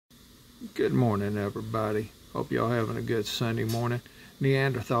Good morning, everybody. Hope y'all having a good Sunday morning.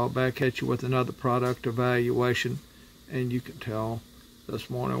 Neanderthal back at you with another product evaluation, and you can tell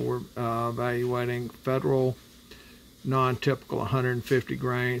this morning we're evaluating Federal non-typical 150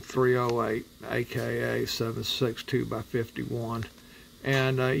 grain 308, aka 762 by 51.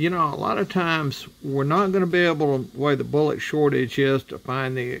 And you know, a lot of times we're not going to be able to, the way the bullet shortage is, to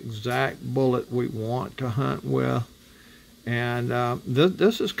find the exact bullet we want to hunt with. And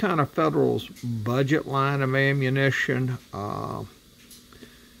this is kind of Federal's budget line of ammunition. So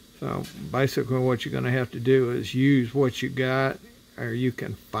basically what you're going to have to do is use what you got or you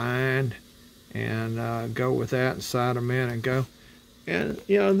can find and go with that and sight them in and go. And,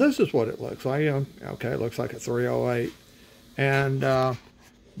 you know, this is what it looks like. Okay, it looks like a 308. And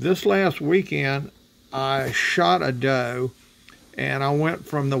this last weekend, I shot a doe, and I went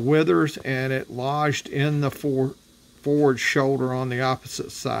from the withers, and it lodged in the forward shoulder on the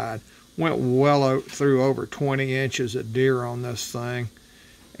opposite side. Went well through over 20 inches of deer on this thing,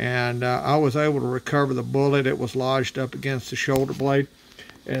 and I was able to recover the bullet. It was lodged up against the shoulder blade,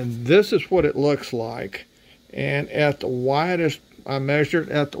 and this is what it looks like. And at the widest, I measured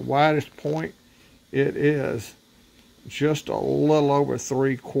at the widest point, it is just a little over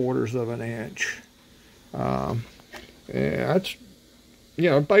 3/4 of an inch. And that's,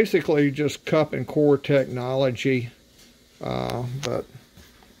 you know, basically just cup and core technology. But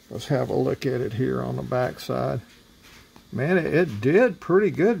let's have a look at it here on the back side. Man, it did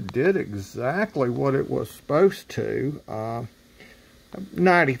pretty good. It did exactly what it was supposed to.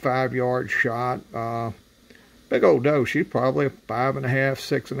 95-yard shot. Big old doe. She's probably a 5.5,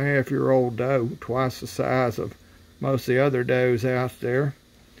 6.5-year-old doe, twice the size of most of the other does out there.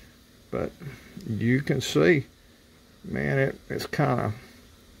 But you can see, man, it's kind of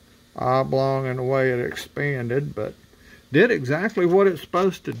oblong in the way it expanded, but did exactly what it's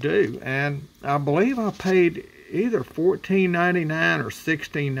supposed to do. And I believe I paid either $14.99 or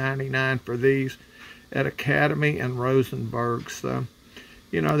 $16.99 for these at Academy and Rosenberg. So,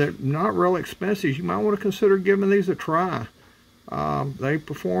 you know, they're not real expensive. You might want to consider giving these a try. They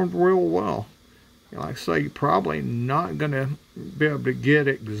performed real well. Like I say, you're probably not going to be able to get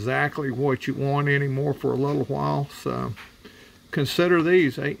exactly what you want anymore for a little while. So consider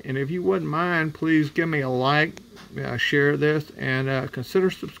these. And if you wouldn't mind, please give me a like, share this, and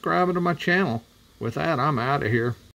consider subscribing to my channel. With that, I'm out of here.